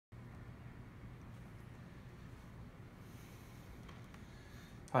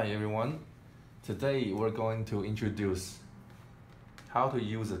Hi everyone, today we're going to introduce how to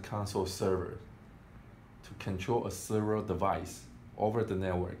use a console server to control a serial device over the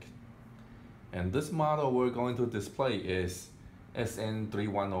network. And this model we're going to display is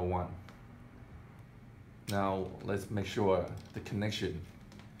SN3101. Now let's make sure the connection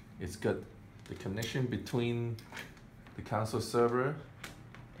is good. The connection between the console server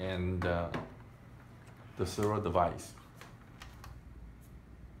and the serial device.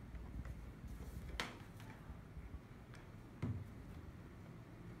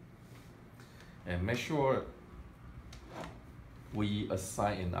 And make sure we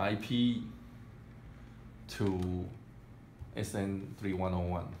assign an IP to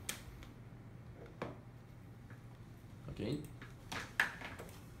SN3101. Okay.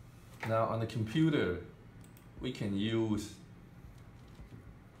 Now on the computer, we can use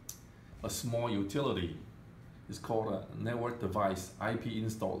a small utility. It's called a network device IP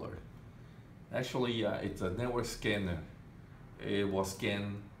installer. Actually, it's a network scanner. It will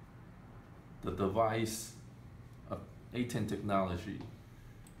scan the device of A10 technology.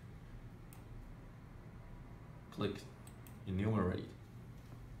 Click enumerate.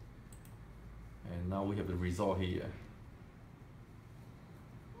 And now we have the result here.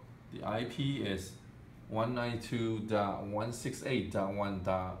 The IP is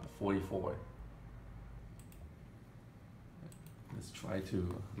 192.168.1.44. Let's try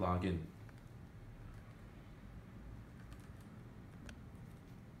to log in.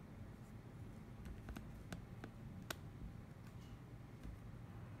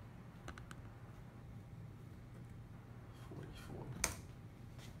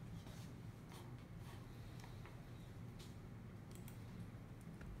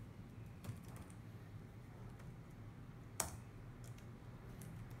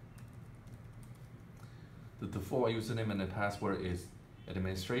 The default username and the password is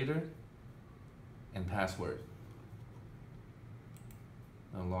administrator and password.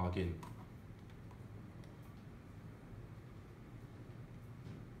 Now log in.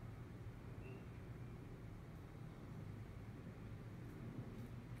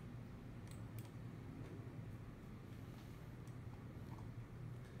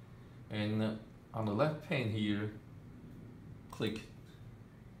 And on the left pane here, click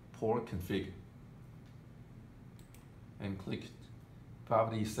port config and click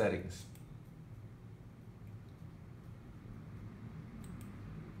property settings.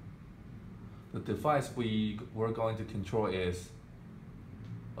 The device we're going to control is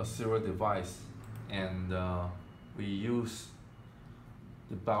a serial device, and we use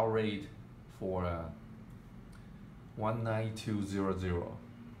the baud rate for 19200.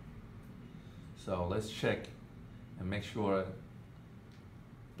 So let's check and make sure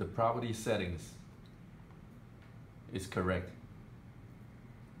the property settings is correct.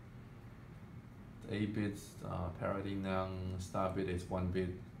 The 8 bits, parity none, start bit is 1 bit,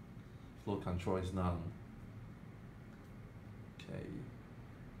 flow control is none. Okay,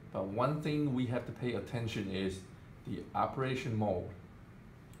 but one thing we have to pay attention is the operation mode.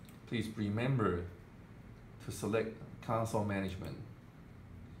 Please remember to select console management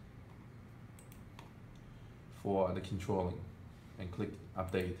for the controlling and click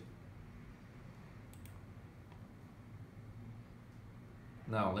update.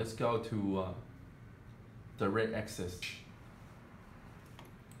 Now let's go to direct access.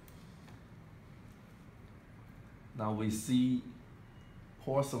 Now we see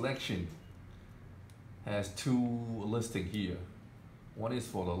port selection has two listing here. One is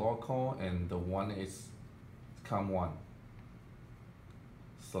for the local and the one is COM1.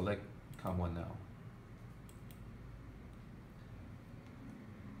 Select COM1 now.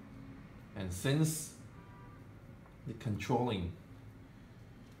 And since the controlling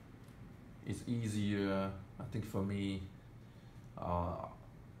is easier, I think for me, I'll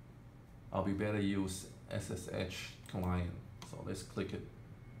be better use SSH client. So let's click it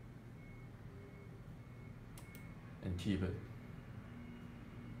and keep it.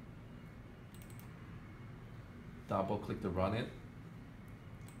 Double click to run it.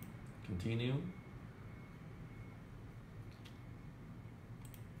 Continue.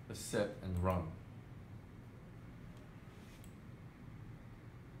 Accept and run.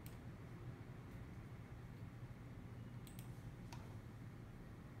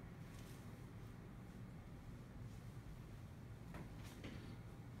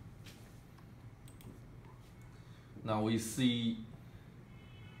 Now we see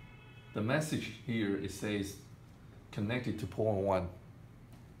the message here. It says connected to port 1.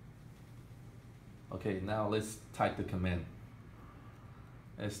 Okay, now let's type the command.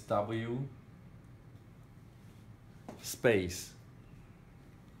 SW space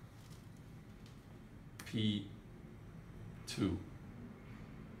P2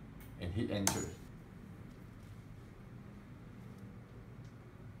 and hit enter.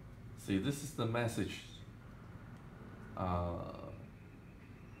 See, this is the message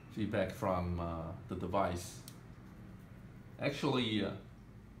feedback from the device. Actually,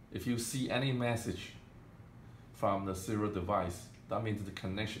 if you see any message from the serial device, that means the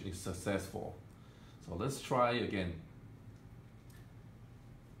connection is successful. So let's try again.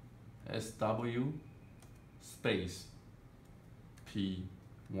 SW space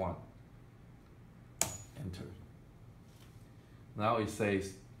P1. Enter. Now it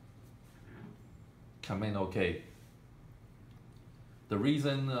says command OK. The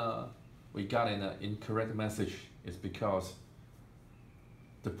reason we got an incorrect message is because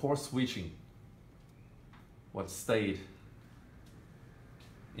the port switching was stayed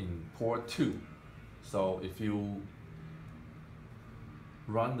in port 2. So if you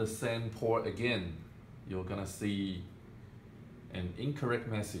run the same port again, you're gonna see an incorrect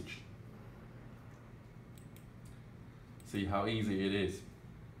message. See how easy it is.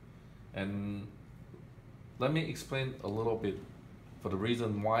 And let me explain a little bit for the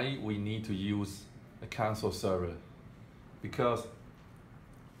reason why we need to use a console server. Because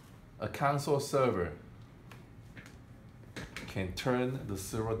a console server can turn the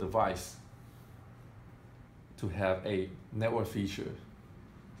serial device to have a network feature.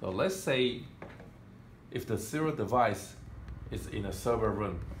 So let's say if the serial device is in a server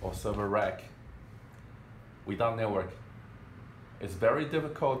room or server rack without network, it's very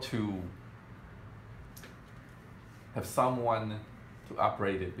difficult to have someone to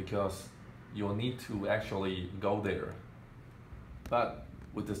operate it because you'll need to actually go there. But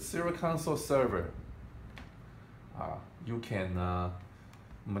with the serial console server, you can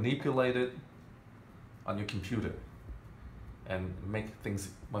manipulate it on your computer and make things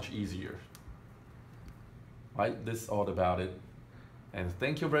much easier. Right, this is all about it. And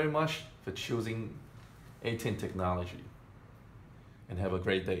thank you very much for choosing A10 technology. And have a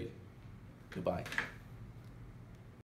great day. Goodbye.